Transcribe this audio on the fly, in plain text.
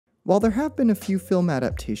While there have been a few film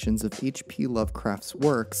adaptations of H.P. Lovecraft's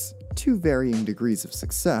works, to varying degrees of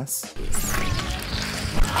success,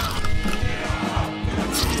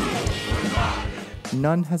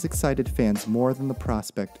 none has excited fans more than the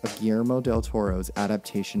prospect of Guillermo del Toro's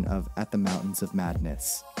adaptation of At the Mountains of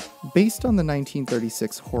Madness. Based on the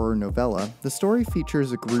 1936 horror novella, the story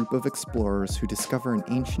features a group of explorers who discover an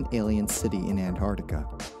ancient alien city in Antarctica.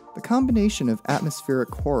 The combination of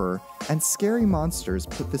atmospheric horror and scary monsters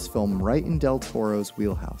put this film right in Del Toro's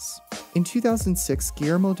wheelhouse. In 2006,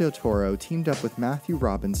 Guillermo del Toro teamed up with Matthew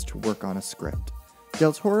Robbins to work on a script.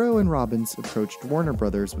 Del Toro and Robbins approached Warner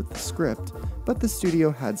Brothers with the script, but the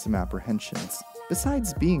studio had some apprehensions.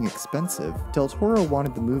 Besides being expensive, Del Toro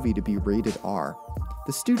wanted the movie to be rated R.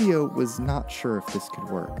 The studio was not sure if this could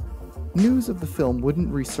work. News of the film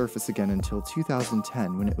wouldn't resurface again until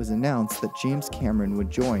 2010 when it was announced that James Cameron would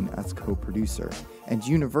join as co-producer, and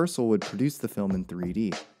Universal would produce the film in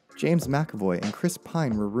 3D. James McAvoy and Chris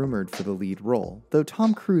Pine were rumored for the lead role, though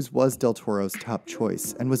Tom Cruise was Del Toro's top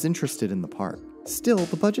choice and was interested in the part. Still,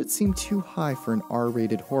 the budget seemed too high for an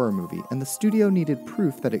R-rated horror movie, and the studio needed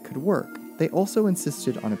proof that it could work. They also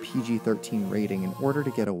insisted on a PG-13 rating in order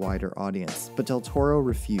to get a wider audience, but Del Toro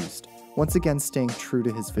refused, once again staying true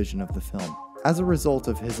to his vision of the film. As a result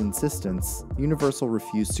of his insistence, Universal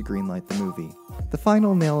refused to greenlight the movie. The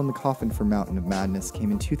final nail in the coffin for Mountain of Madness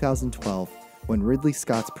came in 2012, when Ridley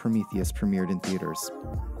Scott's Prometheus premiered in theaters.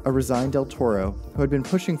 A resigned Del Toro, who had been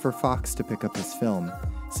pushing for Fox to pick up his film,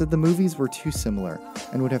 said the movies were too similar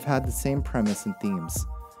and would have had the same premise and themes: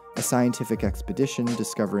 a scientific expedition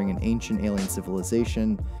discovering an ancient alien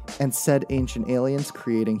civilization, and said ancient aliens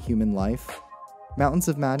creating human life. Mountains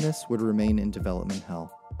of Madness would remain in development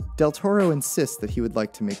hell. Del Toro insists that he would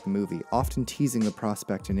like to make the movie, often teasing the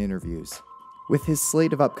prospect in interviews. With his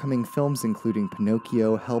slate of upcoming films including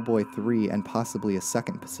Pinocchio, Hellboy 3, and possibly a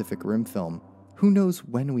second Pacific Rim film, who knows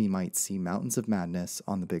when we might see Mountains of Madness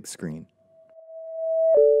on the big screen.